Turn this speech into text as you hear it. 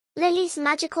Lily's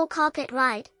magical carpet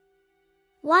ride.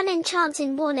 One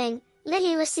enchanting morning,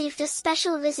 Lily received a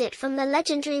special visit from the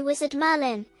legendary wizard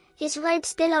Merlin, his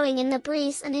robes billowing in the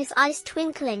breeze and his eyes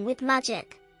twinkling with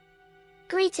magic.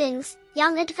 "Greetings,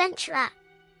 young adventurer.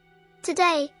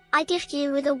 Today, I gift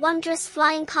you with a wondrous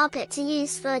flying carpet to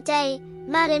use for a day,"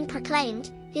 Merlin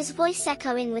proclaimed, his voice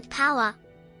echoing with power.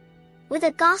 With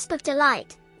a gasp of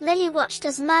delight, Lily watched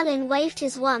as Merlin waved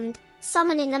his wand,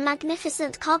 summoning a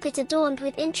magnificent carpet adorned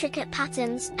with intricate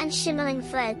patterns and shimmering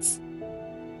threads.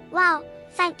 "Wow,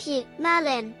 thank you,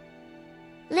 Merlin!"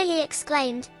 Lily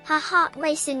exclaimed, her heart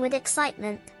racing with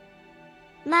excitement.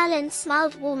 Merlin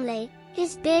smiled warmly,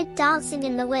 his beard dancing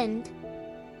in the wind.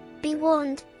 "Be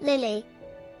warned, Lily.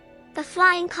 The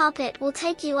flying carpet will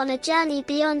take you on a journey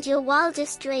beyond your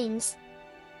wildest dreams.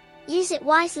 Use it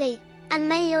wisely, and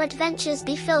may your adventures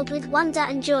be filled with wonder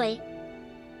and joy."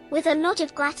 With a nod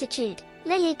of gratitude,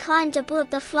 Lily climbed aboard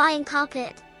the flying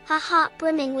carpet, her heart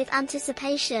brimming with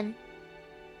anticipation.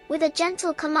 With a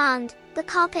gentle command, the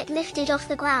carpet lifted off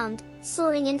the ground,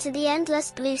 soaring into the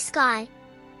endless blue sky.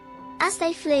 As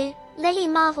they flew, Lily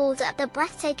marveled at the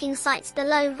breathtaking sights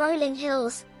below: rolling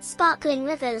hills, sparkling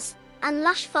rivers, and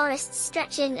lush forests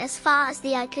stretching as far as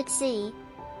the eye could see.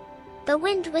 The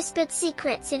wind whispered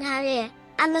secrets in her ear,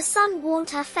 and the sun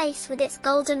warmed her face with its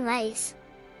golden rays.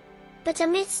 But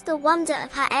amidst the wonder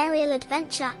of her aerial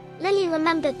adventure, Lily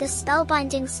remembered the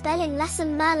spellbinding spelling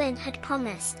lesson Merlin had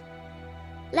promised.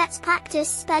 "Let's practice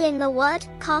spelling the word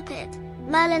carpet,"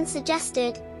 Merlin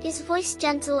suggested, his voice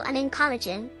gentle and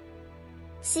encouraging.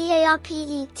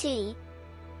 "Carpet.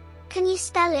 Can you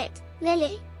spell it,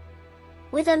 Lily?"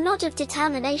 With a nod of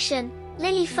determination,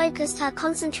 Lily focused her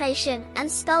concentration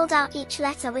and spelled out each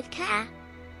letter with care.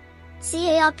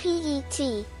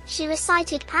 "Carpet," she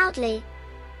recited proudly.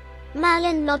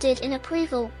 Merlin nodded in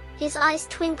approval, his eyes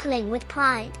twinkling with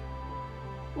pride.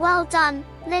 "Well done,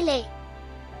 Lily.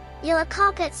 You're a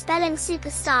carpet spelling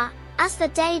superstar." As the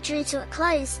day drew to a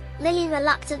close, Lily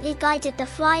reluctantly guided the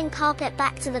flying carpet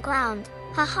back to the ground,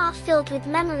 her heart filled with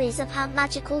memories of her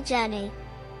magical journey.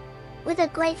 With a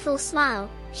grateful smile,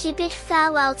 she bid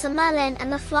farewell to Merlin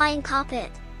and the flying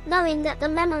carpet, knowing that the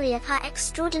memory of her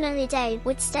extraordinary day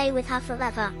would stay with her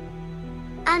forever.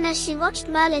 And as she watched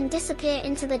Merlin disappear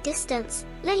into the distance,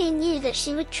 Lily knew that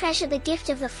she would treasure the gift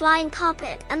of the flying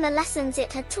carpet and the lessons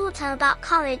it had taught her about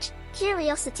courage,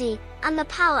 curiosity, and the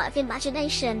power of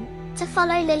imagination. To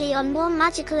follow Lily on more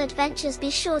magical adventures,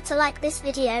 be sure to like this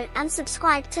video and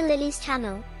subscribe to Lily's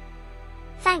channel.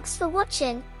 Thanks for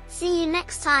watching. See you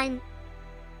next time.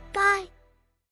 Bye.